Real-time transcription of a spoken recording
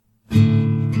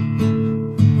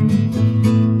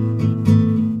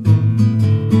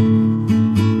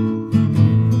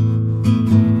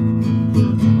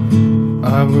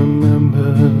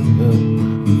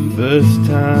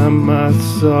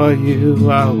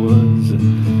I was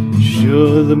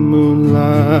sure the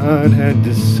moonlight had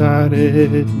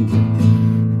decided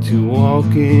to walk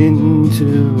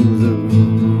into the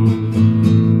room.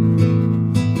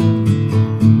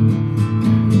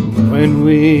 When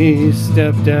we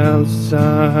stepped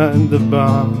outside the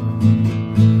bar,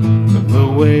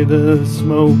 the way the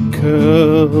smoke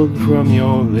curled from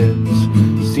your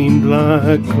lips seemed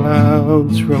like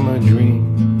clouds from a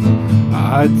dream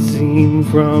I'd seen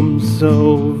from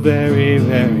so very,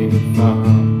 very far.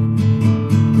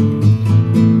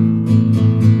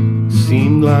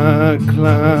 Seemed like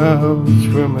clouds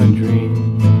from a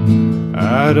dream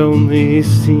I'd only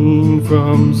seen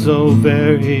from so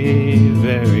very,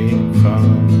 very far.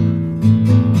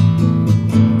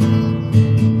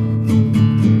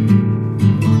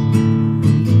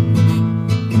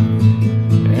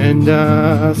 And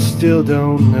I still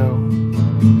don't know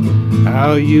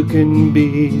how you can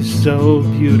be so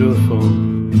beautiful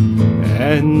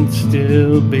and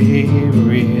still be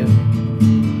real.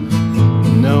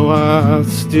 No, I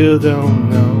still don't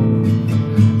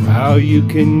know how you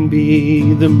can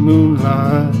be the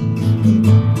moonlight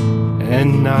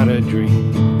and not a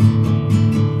dream.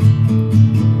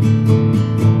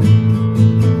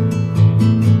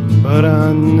 But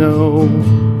I know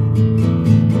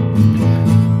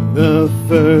the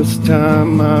first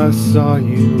time I saw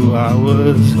you, I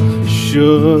was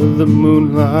sure the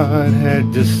moonlight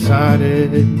had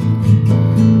decided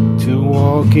to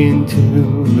walk into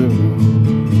the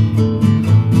room.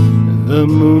 The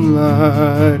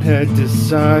moonlight had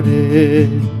decided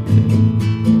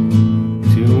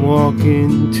to walk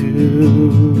into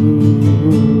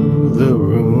the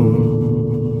room.